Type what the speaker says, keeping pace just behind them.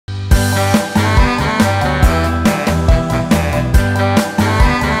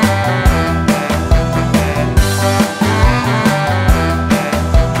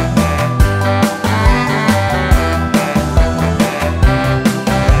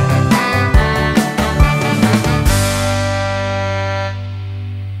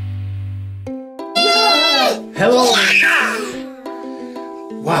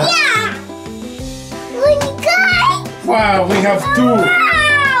Wow, we have two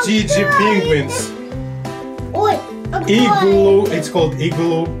Digi penguins. Igloo, it's called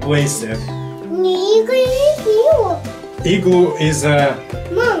Igloo Playset. Igloo is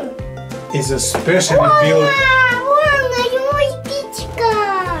a specially built.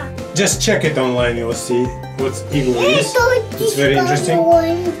 Just check it online, you'll see what Igloo is. It's very interesting.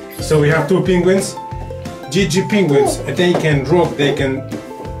 So we have two penguins, Digi penguins. They can rock, they can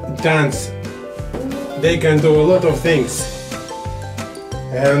dance, they can do a lot of things.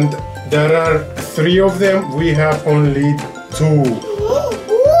 And there are three of them, we have only two.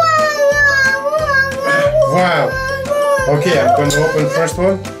 Wow! Okay, I'm going to open first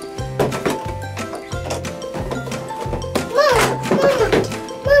one.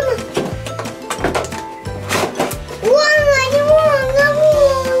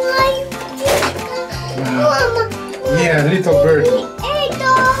 Yeah, little bird.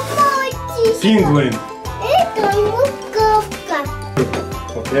 Penguin.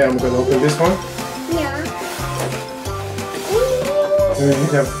 Okay, I'm gonna open this one.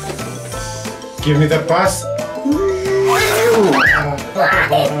 Give me the pass.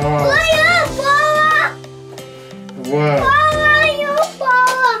 Wow.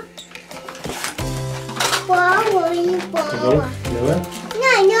 Hello, Mila?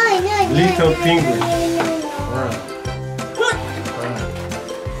 Little penguin. Wow.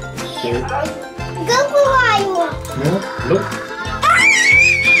 Okay. No, look.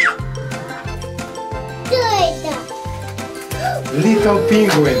 Little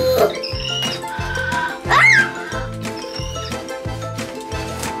penguin.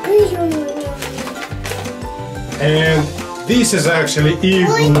 And this is actually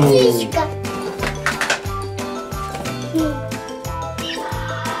Igloo.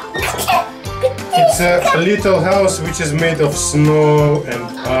 It's a little house which is made of snow and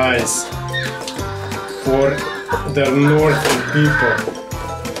ice for the northern people.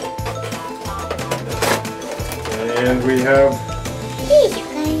 And we have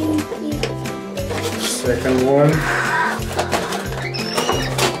second one.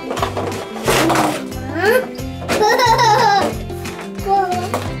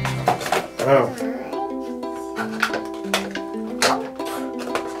 Wow.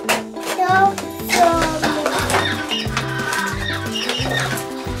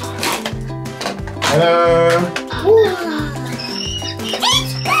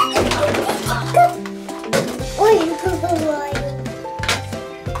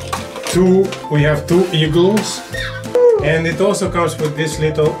 We have two igloos, and it also comes with this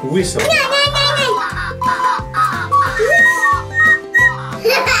little whistle.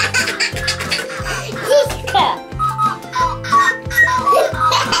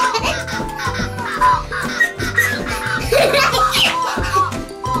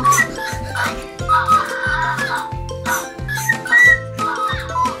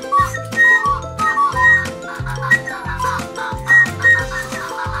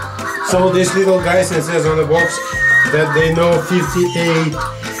 So this little guy says on the box that they know 58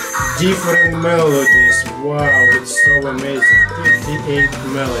 different melodies. Wow, it's so amazing. 58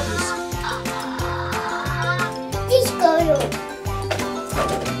 melodies.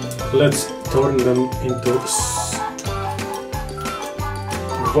 Let's turn them into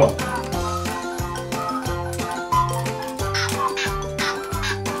wow.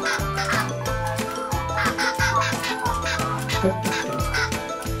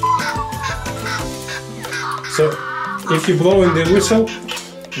 So, if you blow in the whistle,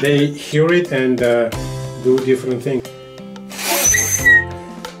 they hear it and do different things.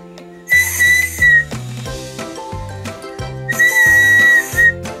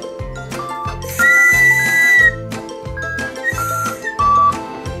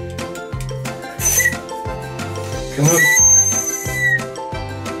 Come on.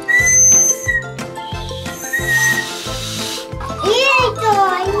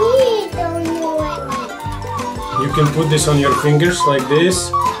 You can put this on your fingers like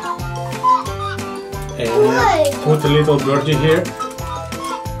this and put a little birdie here.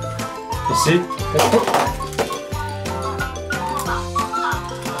 You see?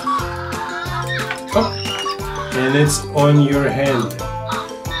 Oh. And it's on your hand.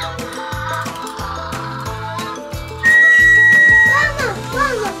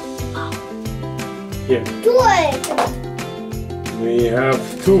 Here. We have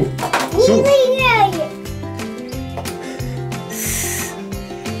two.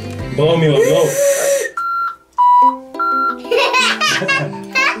 Blow, Mila, blow.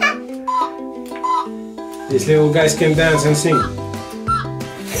 These little guys can dance and sing.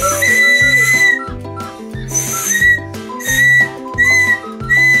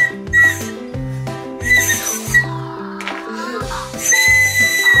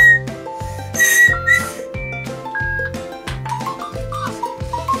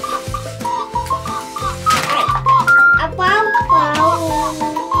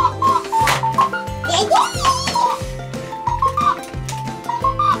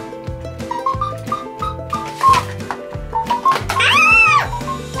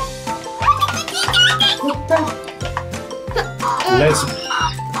 Let's.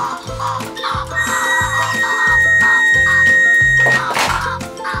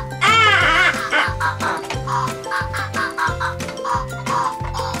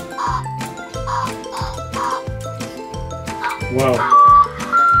 Wow,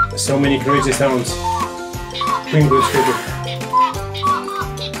 so many crazy sounds. Penguins do.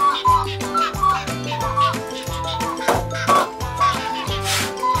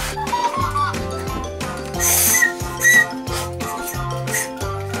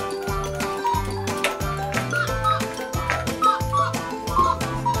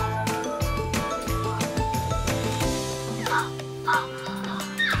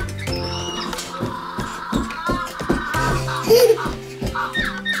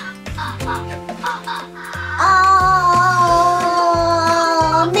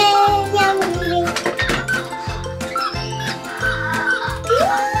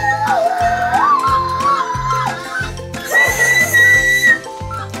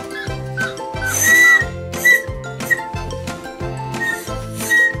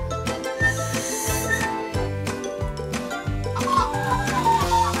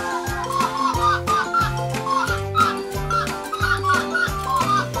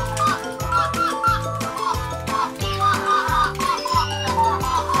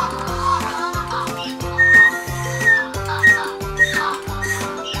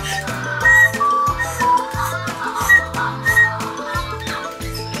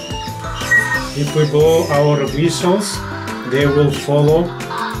 If we blow our whistles, they will follow.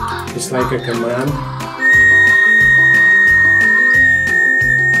 It's like a command.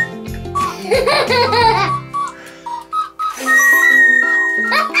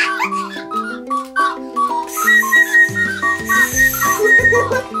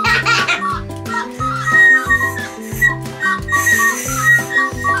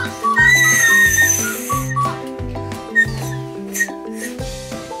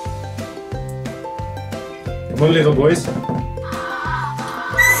 Come on, little boys.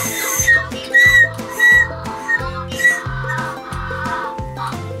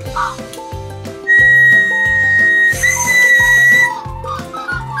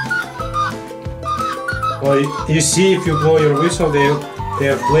 Well, you see, if you blow your whistle, they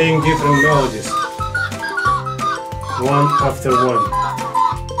are playing different melodies, one after one.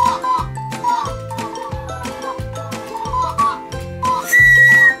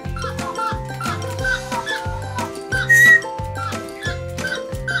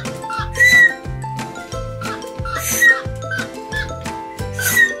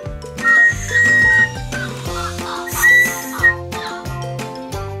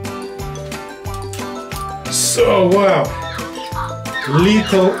 So wow,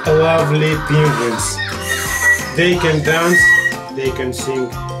 little lovely penguins. They can dance, they can sing,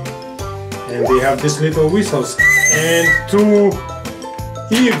 and they have these little whistles and two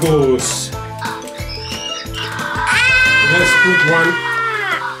igloos. Let's put one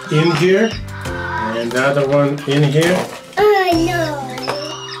in here and the other one in here. Oh no!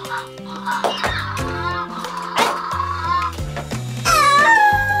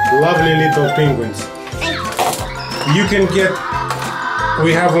 Lovely little penguins. You can get,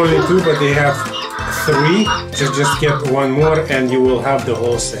 we have only two, but they have three. Just get one more and you will have the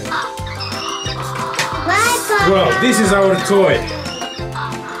whole set. Bye-bye. Well, this is our toy.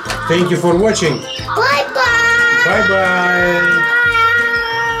 Thank you for watching. Bye-bye. Bye-bye.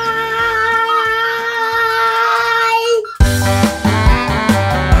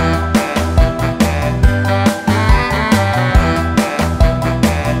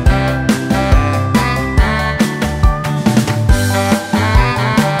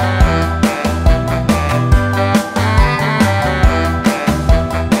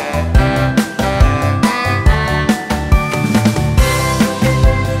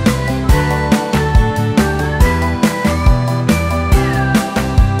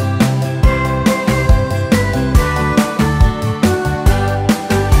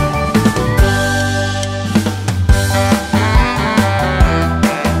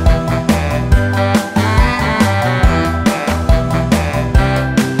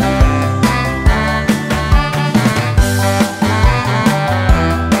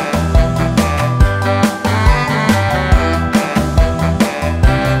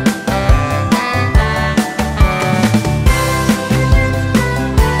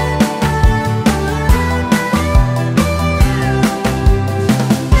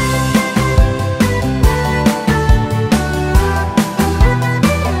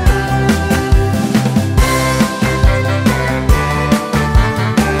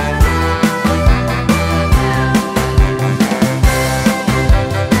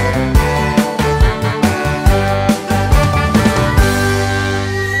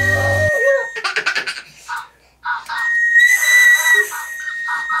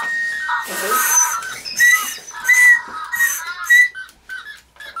 Okay.